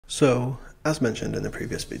So, as mentioned in the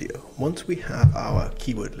previous video, once we have our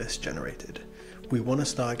keyword list generated, we want to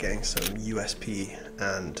start getting some USP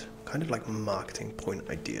and kind of like marketing point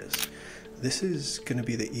ideas. This is going to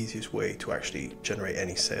be the easiest way to actually generate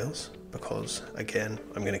any sales because, again,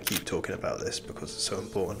 I'm going to keep talking about this because it's so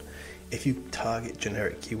important. If you target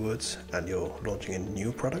generic keywords and you're launching a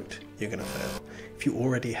new product, you're going to fail. If you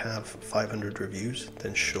already have 500 reviews,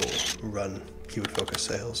 then sure, run keyword focused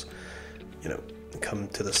sales. Come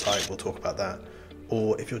to the site, we'll talk about that.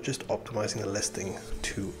 Or if you're just optimizing a listing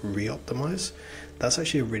to re-optimize, that's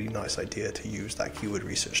actually a really nice idea to use that keyword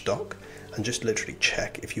research doc and just literally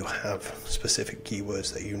check if you have specific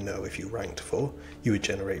keywords that you know if you ranked for, you would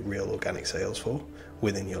generate real organic sales for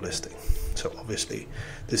within your listing. So obviously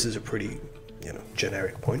this is a pretty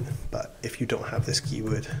generic point, but if you don't have this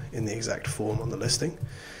keyword in the exact form on the listing,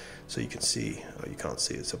 so you can see, or you can't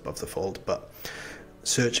see, it's above the fold, but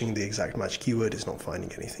searching the exact match keyword is not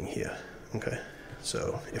finding anything here. Okay,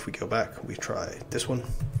 so if we go back, we try this one,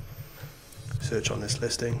 search on this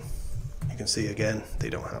listing, you can see again they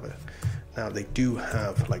don't have it. Now they do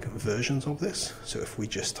have like versions of this, so if we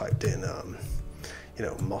just typed in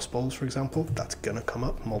moss balls, for example, that's gonna come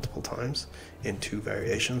up multiple times in 2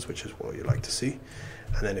 variations, which is what you like to see.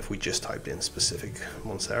 And then if we just typed in specific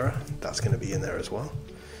Montserrat, that's gonna be in there as well,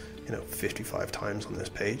 55 times on this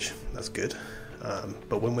page. That's good.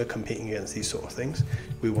 But when we're competing against these sort of things,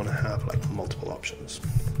 we want to have like multiple options.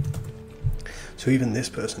 So even this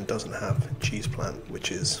person doesn't have cheese plant,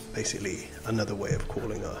 which is basically another way of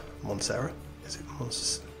calling a Montserrat. Is it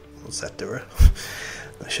Montserrat?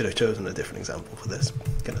 I should have chosen a different example for this.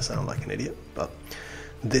 Gonna sound like an idiot, but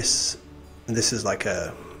this is like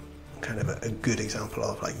a kind of a good example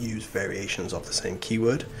of like use variations of the same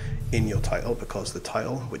keyword in your title, because the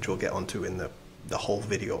title, which we'll get onto in the whole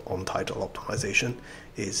video on title optimization,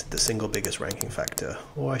 is the single biggest ranking factor,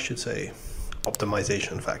 or I should say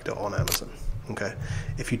optimization factor on Amazon. Okay,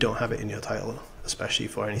 if you don't have it in your title, especially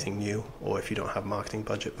for anything new, or if you don't have marketing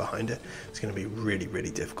budget behind it, it's going to be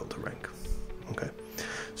really difficult to rank. Okay,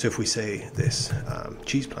 so if we say this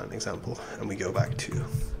cheese plant example and we go back to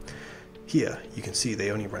here, you can see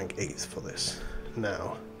they only rank 8th for this.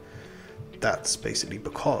 Now that's basically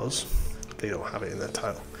because they don't have it in their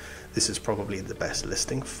title. This is probably the best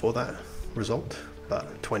listing for that result,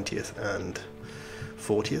 but 20th and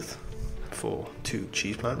 40th for 2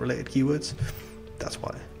 cheese plant related keywords, that's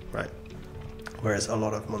why, right? Whereas a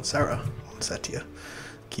lot of Montserrat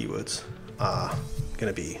keywords are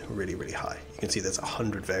going to be really high. You can see there's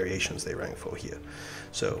 100 variations they rank for here,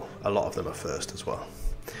 so a lot of them are first as well.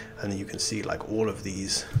 And then you can see like all of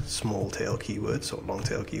these small tail keywords or long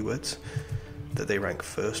tail keywords that they rank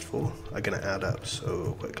first for are going to add up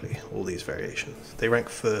so quickly. All these variations, they rank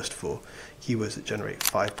first for keywords that generate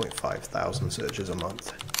 5.5 thousand searches a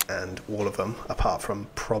month, and all of them, apart from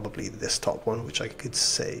probably this top one, which I could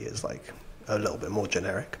say is like a little bit more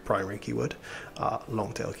generic primary keyword, are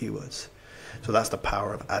long tail keywords. So that's the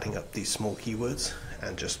power of adding up these small keywords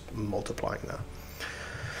and just multiplying that.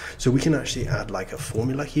 So we can actually add like a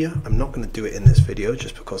formula here. I'm not going to do it in this video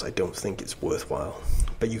just because I don't think it's worthwhile,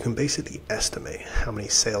 but you can basically estimate how many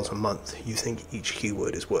sales a month you think each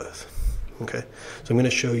keyword is worth. Okay, so I'm going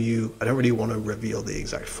to show you, I don't really want to reveal the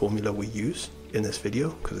exact formula we use in this video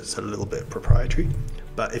because it's a little bit proprietary,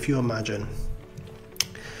 but if you imagine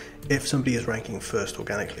if somebody is ranking first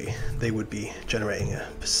organically, they would be generating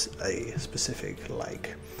a specific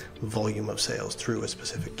like volume of sales through a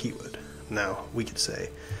specific keyword. Now we could say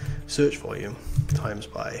search volume times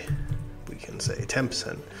by, we can say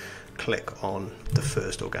 10% click on the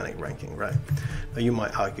first organic ranking, right? Now you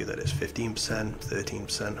might argue that it's 15%,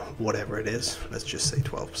 13%, whatever it is. Let's just say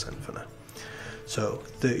 12% for now. So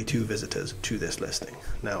 32 visitors to this listing.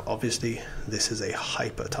 Now obviously this is a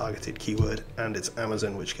hyper targeted keyword and it's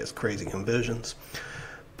Amazon, which gets crazy conversions,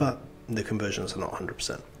 but the conversions are not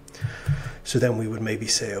 100%. So then we would maybe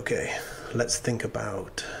say, okay, let's think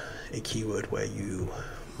about a keyword where you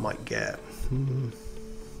might get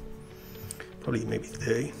probably maybe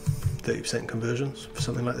 30% conversions for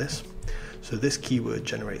something like this. So this keyword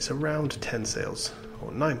generates around 10 sales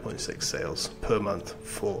or 9.6 sales per month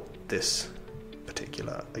for this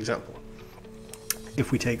particular example.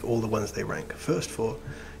 If we take all the ones they rank first for,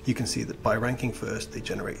 you can see that by ranking first, they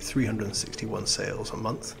generate 361 sales a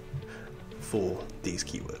month for these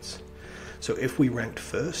keywords. So if we ranked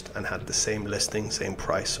first and had the same listing, same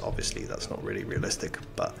price, obviously that's not really realistic,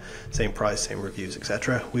 but same price, same reviews,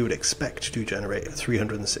 etc., we would expect to generate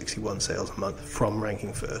 361 sales a month from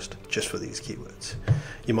ranking first just for these keywords.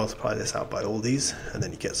 You multiply this out by all these and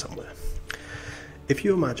then you get somewhere. If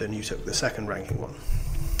you imagine you took the second ranking one,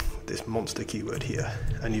 this monster keyword here,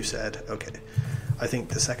 and you said, okay, I think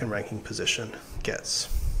the second ranking position gets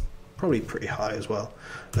probably pretty high as well,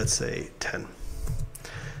 let's say 10.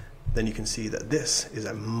 Then you can see that this is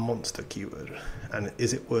a monster keyword, and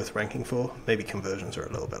is it worth ranking for? Maybe conversions are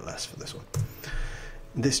a little bit less for this one.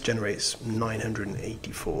 This generates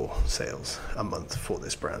 984 sales a month for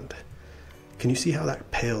this brand. Can you see how that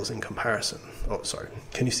pales in comparison? Oh, sorry.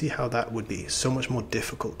 Can you see how that would be so much more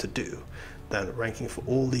difficult to do than ranking for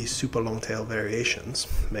all these super long tail variations,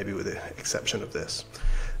 maybe with the exception of this,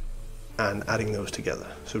 and adding those together?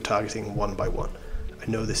 So targeting one by one.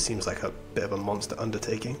 I know this seems like a bit of a monster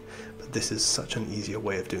undertaking, but this is such an easier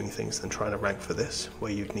way of doing things than trying to rank for this,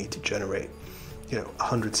 where you'd need to generate,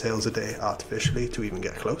 100 sales a day artificially to even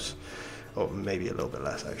get close, or maybe a little bit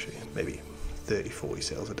less actually, maybe 30, 40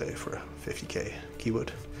 sales a day for a 50k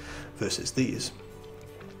keyword, versus these,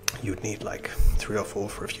 you'd need like 3 or 4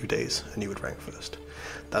 for a few days and you would rank first.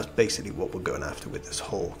 That's basically what we're going after with this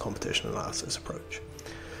whole competition analysis approach.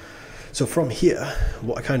 So from here,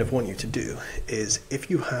 what I kind of want you to do is, if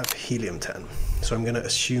you have Helium 10, so I'm going to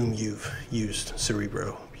assume you've used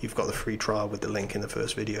Cerebro, you've got the free trial with the link in the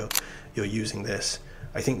first video, you're using this.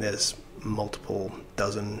 I think there's multiple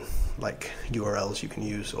dozen like URLs you can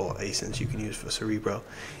use or ASINs you can use for Cerebro.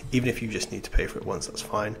 Even if you just need to pay for it once, that's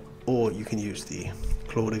fine. Or you can use the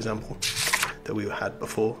Claude example that we had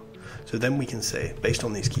before. So then we can say, based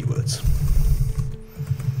on these keywords,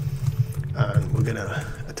 and we're going to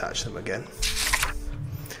attach them again.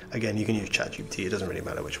 Again, you can use ChatGPT, it doesn't really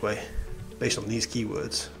matter which way. Based on these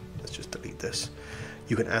keywords, let's just delete this.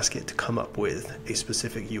 You can ask it to come up with a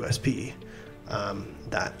specific USP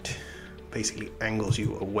that basically angles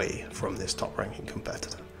you away from this top ranking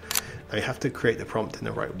competitor. Now you have to create the prompt in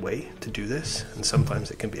the right way to do this, and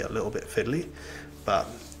sometimes it can be a little bit fiddly, but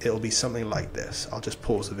it'll be something like this. I'll just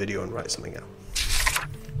pause the video and write something out.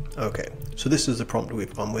 Okay, so this is the prompt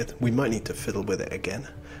we've gone with. We might need to fiddle with it again,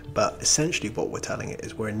 but essentially what we're telling it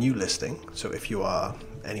is we're a new listing. So if you are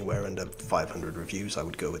anywhere under 500 reviews, I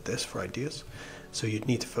would go with this for ideas. So you'd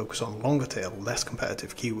need to focus on longer tail, less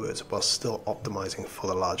competitive keywords while still optimizing for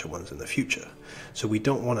the larger ones in the future. So we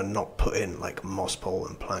don't want to not put in like moss pole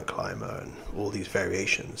and plant climber and all these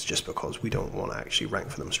variations just because we don't want to actually rank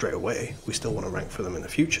for them straight away. We still want to rank for them in the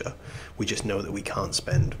future. We just know that we can't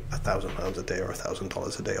spend £1,000 a day or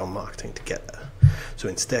 $1,000 a day on marketing to get there. So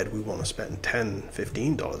instead we want to spend $10,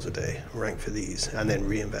 $15 a day, rank for these, and then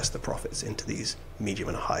reinvest the profits into these medium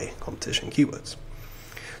and high competition keywords.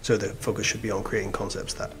 So the focus should be on creating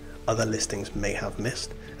concepts that other listings may have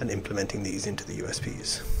missed and implementing these into the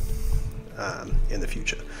USPs in the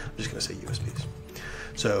future. I'm just going to say USPs.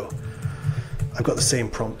 So I've got the same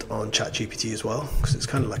prompt on ChatGPT as well, because it's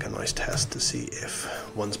kind of like a nice test to see if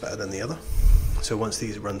one's better than the other. So once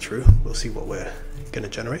these run through, we'll see what we're going to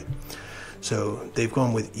generate. So they've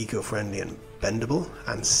gone with eco-friendly and bendable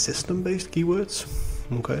and system-based keywords.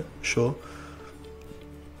 Okay, sure.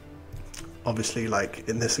 Obviously, like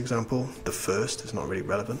in this example, the first is not really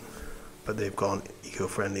relevant, but they've gone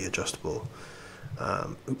eco-friendly, adjustable,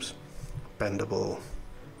 bendable,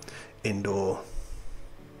 indoor.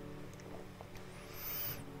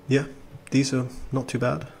 Yeah, these are not too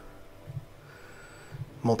bad.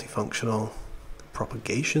 Multifunctional,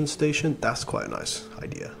 propagation station, that's quite a nice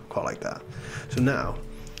idea, quite like that. So now,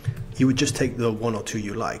 you would just take the one or two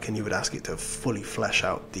you like and you would ask it to fully flesh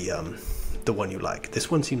out the one you like.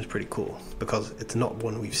 This one seems pretty cool because it's not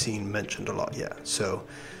one we've seen mentioned a lot yet. So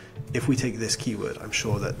if we take this keyword, I'm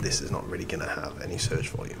sure that this is not really going to have any search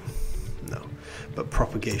volume. No, but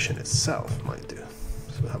propagation itself might do.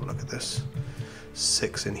 So have a look at this.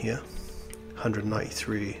 6 in here,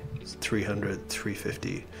 193, 300,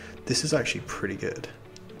 350. This is actually pretty good.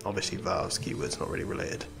 Obviously vowels, keywords, not really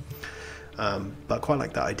related. But quite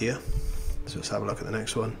like that idea. So let's have a look at the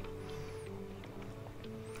next one.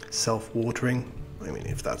 Self-watering, I mean,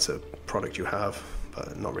 if that's a product you have,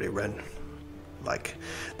 but not really read, like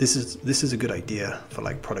this is a good idea for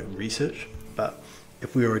like product research. But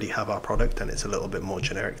if we already have our product and it's a little bit more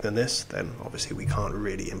generic than this, then obviously we can't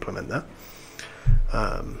really implement that.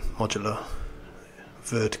 Modular,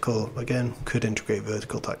 vertical, again, could integrate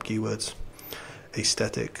vertical type keywords.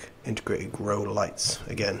 Aesthetic, integrated grow lights.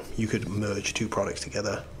 Again, you could merge two products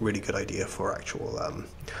together. Really good idea for actual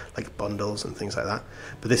like bundles and things like that.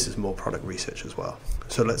 But this is more product research as well.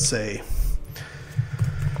 So let's say,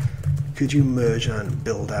 could you merge and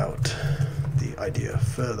build out the idea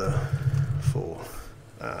further for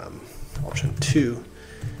option 2,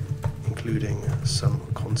 including some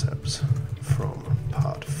concepts from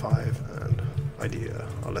part 5 and idea,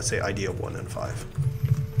 or let's say idea 1 and 5.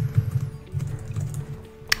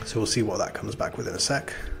 So we'll see what that comes back with in a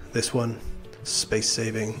sec. this one, space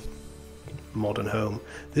saving, modern home.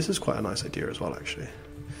 This is quite a nice idea as well, actually.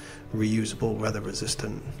 Reusable, weather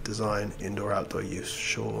resistant design, indoor outdoor use.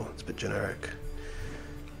 Sure, it's a bit generic.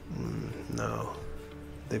 No,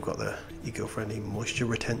 they've got the eco-friendly moisture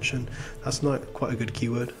retention. That's not quite a good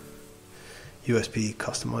keyword. USB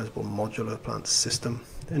customizable modular plant system.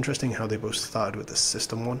 Interesting how they both started with the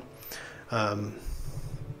system one. I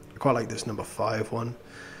quite like this number 5 one.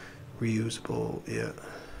 Reusable, yeah.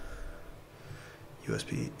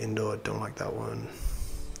 USB indoor, don't like that one.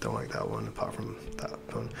 Don't like that one apart from that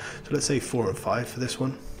one. So let's say 4 and 5 for this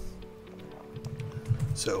one.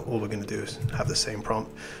 So all we're going to do is have the same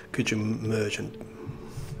prompt. Could you merge an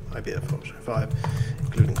IBF for option 5,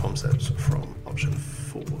 including concepts from option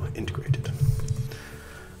 4 integrated?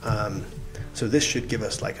 So this should give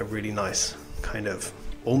us like a really nice kind of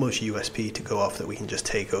almost USP to go off that we can just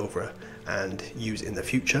take over and use in the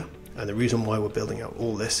future. And the reason why we're building out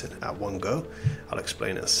all this at one go, I'll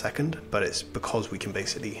explain in a second, but it's because we can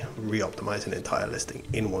basically re-optimize an entire listing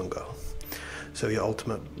in one go. So your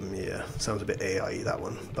ultimate, yeah, sounds a bit AI that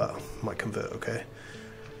one, but might convert, okay.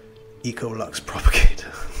 Ecolux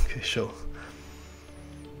propagator, okay, sure.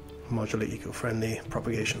 Modular eco-friendly,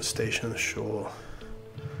 propagation station, sure.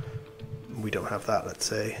 We don't have that, let's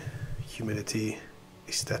say. Humidity,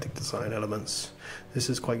 aesthetic design elements. This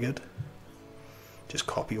is quite good. Just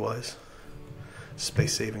copy-wise.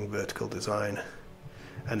 Space-saving vertical design.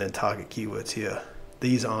 And then target keywords here.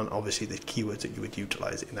 These aren't obviously the keywords that you would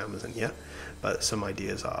utilize in Amazon yet, but some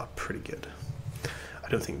ideas are pretty good. I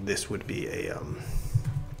don't think this would be a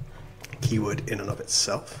keyword in and of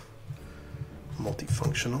itself.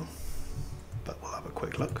 Multifunctional, but we'll have a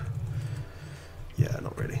quick look. Yeah,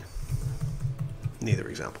 not really. Neither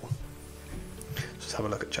example. Let's have a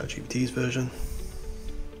look at ChatGPT's version.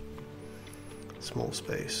 Small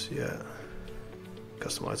space, yeah.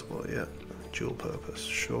 Customizable, yeah. Dual purpose,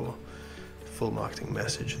 sure. Full marketing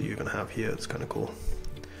message that you're going to have here, it's kind of cool.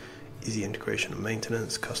 Easy integration and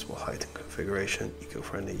maintenance, customizable height and configuration,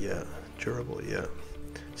 eco-friendly, yeah. Durable, yeah.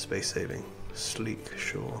 Space saving, sleek,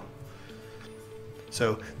 sure.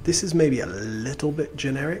 So this is maybe a little bit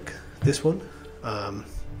generic, this one.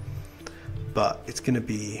 But it's going to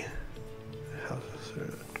be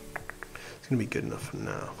good enough for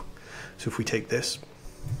now. So if we take this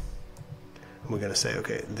and we're going to say,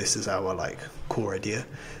 okay, this is our like core idea.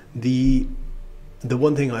 The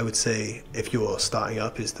one thing I would say if you're starting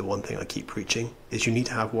up is the one thing I keep preaching is you need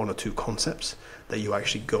to have 1 or 2 concepts that you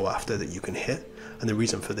actually go after that you can hit. And the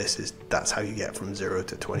reason for this is that's how you get from 0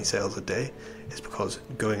 to 20 sales a day, is because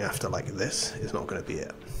going after like this is not going to be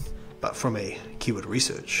it. But from a keyword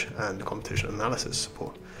research and competition analysis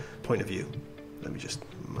support point of view, let me just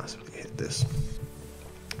massively hit this.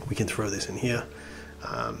 We can throw this in here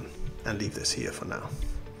and leave this here for now.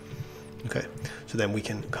 Okay, so then we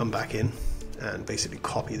can come back in and basically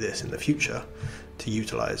copy this in the future to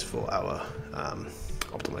utilize for our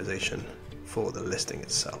optimization for the listing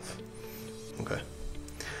itself. Okay,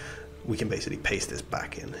 we can basically paste this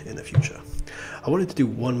back in the future. I wanted to do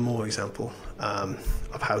one more example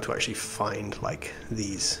of how to actually find like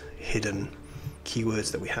these hidden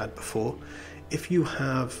keywords that we had before. If you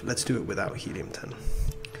have, let's do it without Helium 10.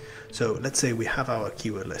 So let's say we have our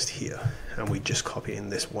keyword list here and we just copy in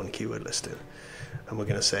this one keyword list in, and we're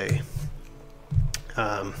going to say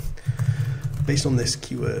based on this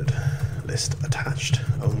keyword list attached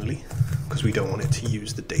only, because we don't want it to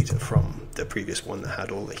use the data from the previous one that had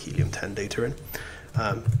all the Helium 10 data in,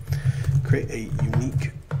 create a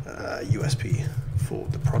unique USP for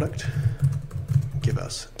the product, give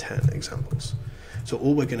us 10 examples. So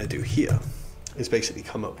all we're going to do here is basically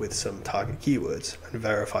come up with some target keywords and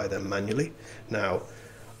verify them manually. Now,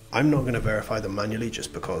 I'm not going to verify them manually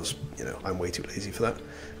just because, you know, I'm way too lazy for that.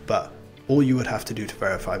 But all you would have to do to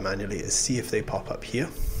verify manually is see if they pop up here.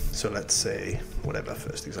 So let's say whatever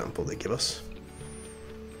first example they give us.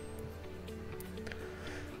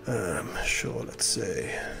 Sure, let's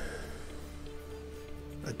say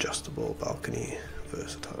adjustable, balcony,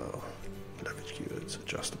 versatile, leverage keywords,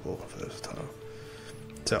 adjustable, versatile.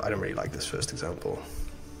 So I don't really like this first example.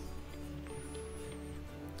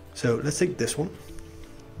 So let's take this one.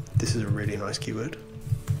 This is a really nice keyword.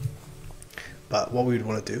 But what we would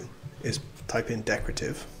want to do is type in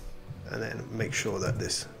decorative and then make sure that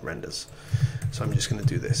this renders. So I'm just going to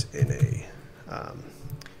do this in a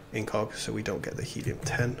incog so we don't get the Helium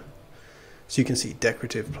 10. So you can see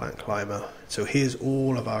decorative plant climber. So here's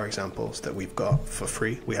all of our examples that we've got for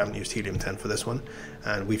free. We haven't used Helium 10 for this one.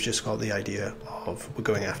 And we've just got the idea of we're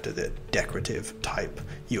going after the decorative type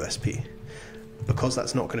USP. Because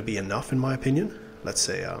that's not going to be enough in my opinion. Let's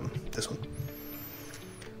say this one.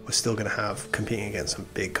 we're still going to have competing against some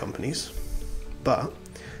big companies. But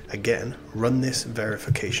again, run this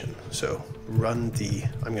verification. So I'm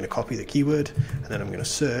going to copy the keyword and then I'm going to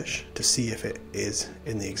search to see if it is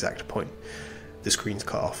in the exact point. The screen's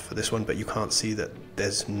cut off for this one, but you can't see that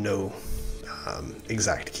there's no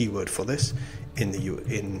exact keyword for this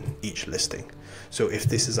in each listing. So if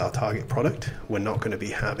this is our target product, we're not going to be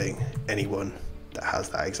having anyone that has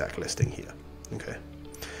that exact listing here, okay?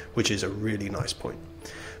 Which is a really nice point.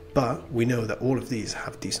 But we know that all of these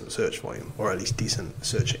have decent search volume, or at least decent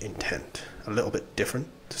search intent. A little bit different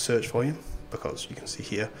to search volume, because you can see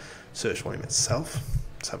here, search volume itself.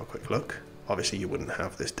 Let's have a quick look. Obviously you wouldn't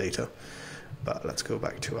have this data, but let's go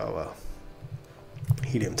back to our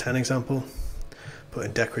Helium 10 example, put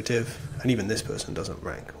in decorative, and even this person doesn't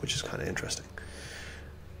rank, which is kind of interesting.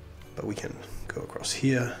 But we can go across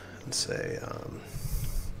here and say,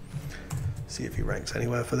 see if he ranks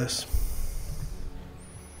anywhere for this.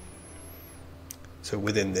 So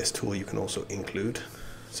within this tool you can also include.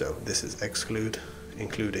 So this is exclude,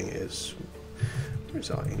 including is, where's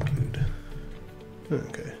our include?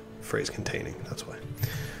 Okay, phrase containing, that's why.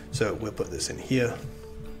 So we'll put this in here,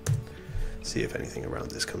 see if anything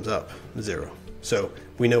around this comes up, 0. So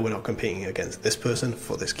we know we're not competing against this person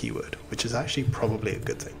for this keyword, which is actually probably a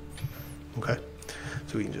good thing. Okay,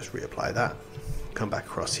 so we can just reapply that, come back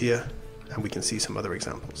across here, and we can see some other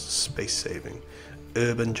examples. Space saving.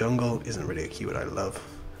 Urban jungle isn't really a keyword I love.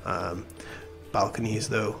 Balconies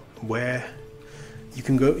though, where you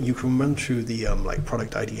can run through the like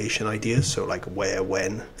product ideation ideas, so like where,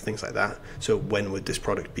 when, things like that. So when would this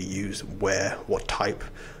product be used, where, what type,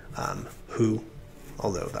 who,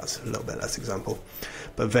 although that's a little bit less example.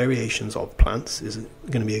 But variations of plants is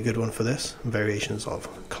going to be a good one for this. Variations of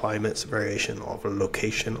climates, variation of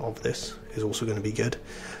location of this is also going to be good.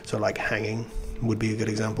 So like hanging would be a good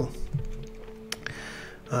example.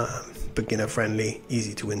 Beginner friendly,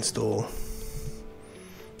 easy to install.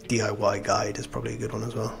 DIY guide is probably a good one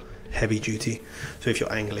as well. Heavy duty, so if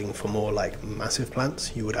you're angling for more like massive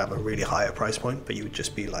plants, you would have a really higher price point, but you would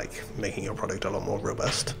just be like making your product a lot more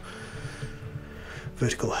robust.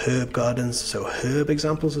 Vertical herb gardens, so herb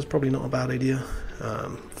examples is probably not a bad idea.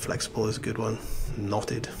 Flexible is a good one.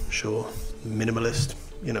 Knotted, sure. Minimalist,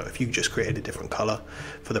 you know, if you just create a different color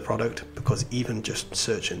for the product, because even just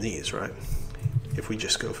searching these, right, if we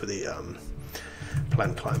just go for the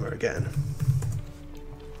plant climber again,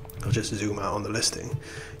 I'll just zoom out on the listing,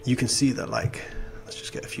 you can see that, like, let's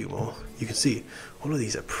just get a few more. You can see all of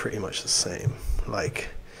these are pretty much the same. Like,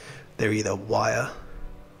 they're either wire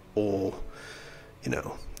or, you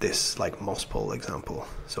know, this like moss pole example.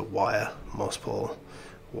 So wire, moss pole,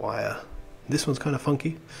 wire. This one's kind of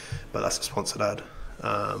funky, but that's a sponsored ad.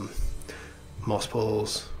 Moss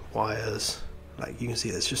poles, wires, like you can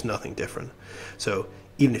see there's just nothing different. So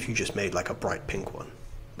even if you just made like a bright pink one,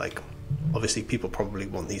 like obviously people probably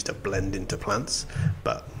want these to blend into plants,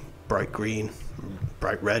 but bright green,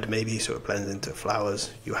 bright red maybe, so it blends into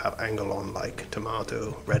flowers. You have angle on like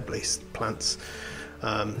tomato, red based plants.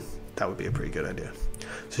 That would be a pretty good idea.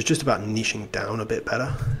 So it's just about niching down a bit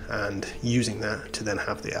better and using that to then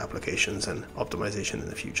have the applications and optimization in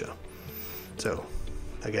the future. So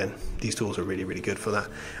again, these tools are really, really good for that.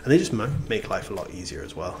 And they just make life a lot easier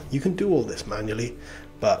as well. You can do all this manually,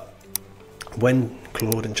 but when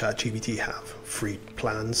Claude and ChatGPT have free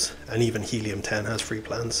plans, and even Helium 10 has free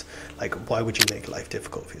plans, like why would you make life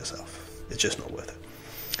difficult for yourself? It's just not worth it.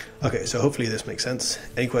 Okay, so hopefully this makes sense.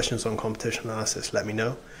 Any questions on competition analysis, let me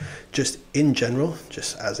know. Just in general,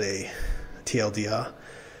 just as a TLDR,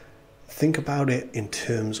 think about it in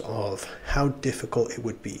terms of how difficult it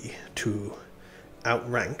would be to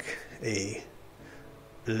outrank a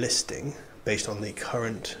listing based on the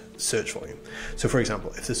current search volume. So for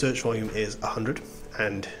example, if the search volume is 100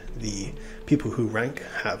 and the people who rank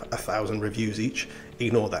have 1,000 reviews each,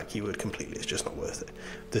 ignore that keyword completely, it's just not worth it.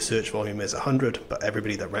 The search volume is 100, but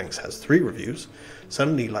everybody that ranks has 3 reviews.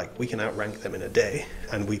 Suddenly, like, we can outrank them in a day,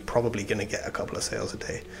 and we're probably gonna get a couple of sales a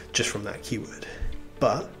day just from that keyword.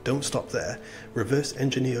 But don't stop there. Reverse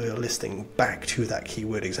engineer your listing back to that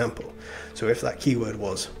keyword example. So if that keyword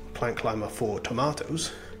was plant climber for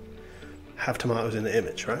tomatoes, have tomatoes in the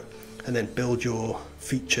image, right? And then build your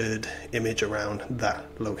featured image around that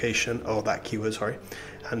location, or that keyword, sorry,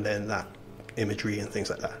 and then that imagery and things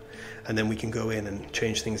like that. And then we can go in and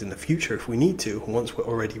change things in the future if we need to, once we're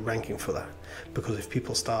already ranking for that. Because if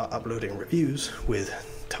people start uploading reviews with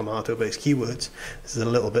tomato-based keywords, this is a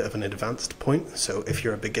little bit of an advanced point. So if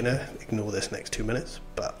you're a beginner, ignore this next 2 minutes,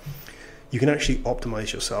 but you can actually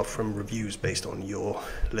optimize yourself from reviews based on your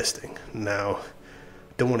listing. Now,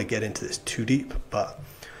 don't want to get into this too deep, but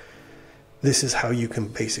This is how you can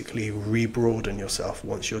basically re-broaden yourself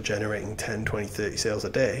once you're generating 10, 20, 30 sales a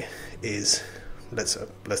day. Is let's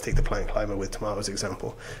take the plant climber with tomatoes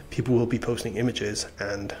example. People will be posting images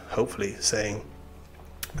and hopefully saying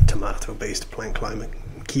tomato-based plant climber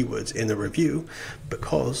keywords in the review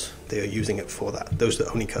because they are using it for that. Those are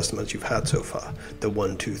the only customers you've had so far, the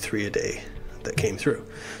 1, 2, 3 a day that came through.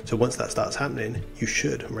 So once that starts happening, you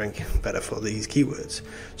should rank better for these keywords.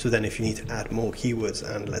 So then if you need to add more keywords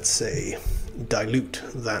and let's say dilute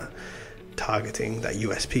that targeting, that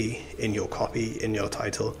USP in your copy, in your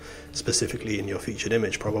title, specifically in your featured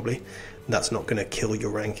image probably, that's not going to kill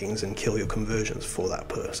your rankings and kill your conversions for that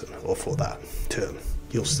person or for that term.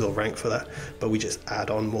 You'll still rank for that, but we just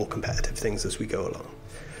add on more competitive things as we go along.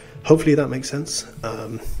 Hopefully that makes sense.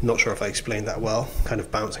 Not sure if I explained that well, kind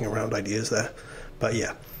of bouncing around ideas there. But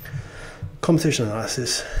yeah, competition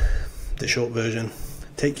analysis, the short version,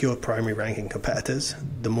 take your primary ranking competitors,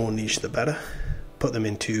 the more niche the better, put them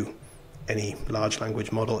into any large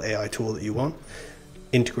language model AI tool that you want,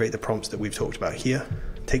 integrate the prompts that we've talked about here,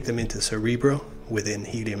 take them into Cerebro within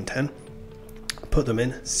Helium 10, put them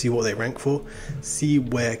in, see what they rank for, see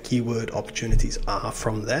where keyword opportunities are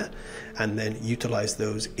from there, and then utilize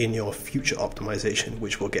those in your future optimization,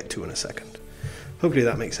 which we'll get to in a second. Hopefully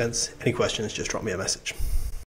that makes sense. Any questions, just drop me a message.